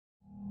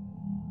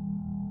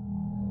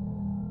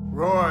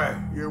Roy,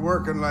 you're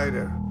working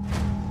later.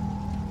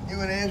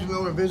 You and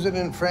Angelo are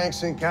visiting Frank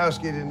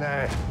Sinkowski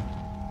tonight.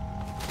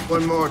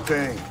 One more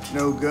thing,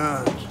 no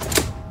guns.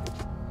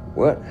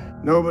 What?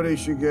 Nobody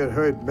should get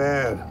hurt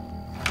bad.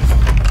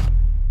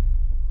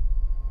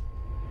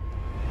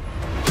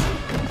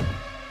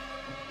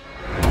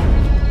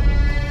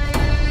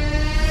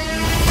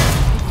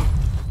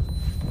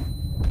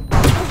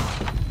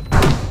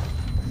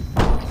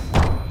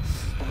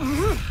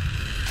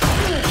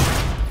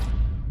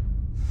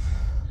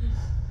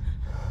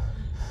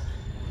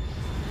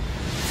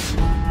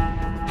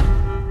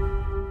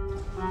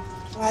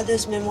 Why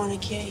those men want to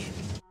kill you?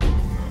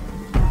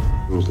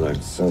 It was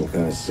like some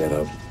kind of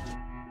setup.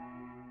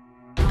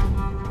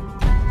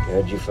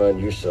 How'd you find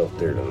yourself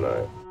there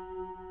tonight?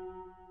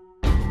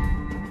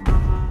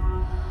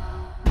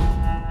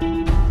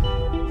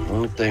 The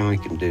only thing we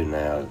can do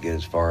now is get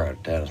as far out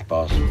of town as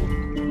possible.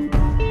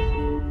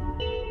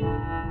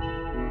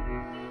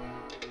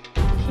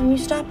 Can you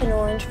stop in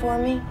Orange for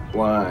me?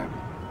 Why?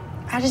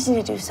 I just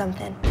need to do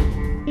something.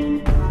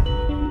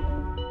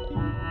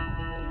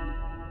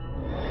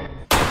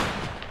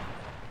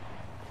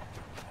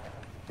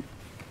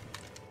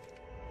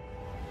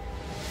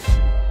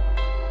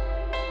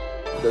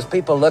 There's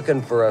people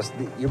looking for us.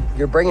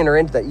 You're bringing her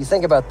into that. You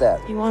think about that.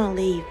 You want to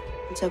leave.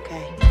 It's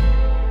okay.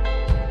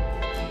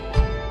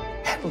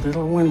 That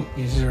little one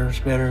deserves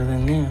better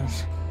than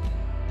this.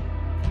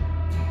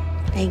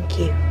 Thank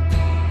you.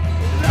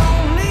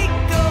 Lonely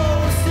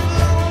ghost,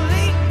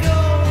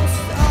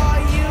 are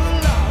you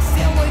lost?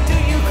 And where do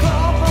you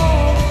call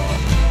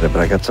home? But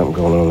I got something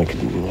going on that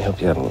can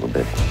help you out a little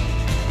bit.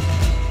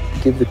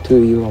 Give the two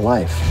of you a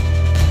life.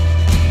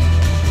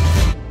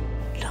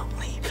 Don't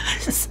leave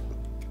us.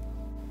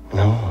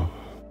 No.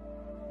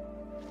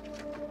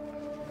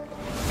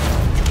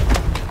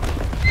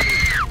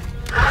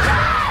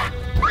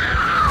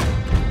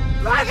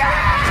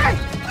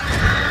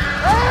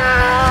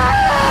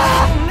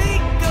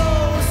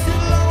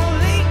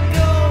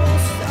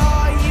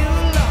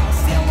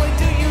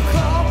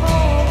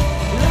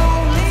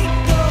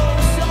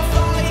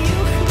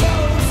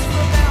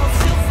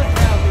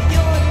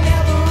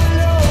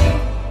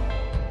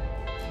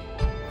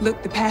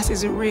 Look, the past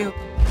isn't real.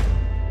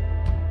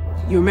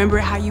 You remember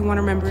it how you want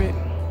to remember it.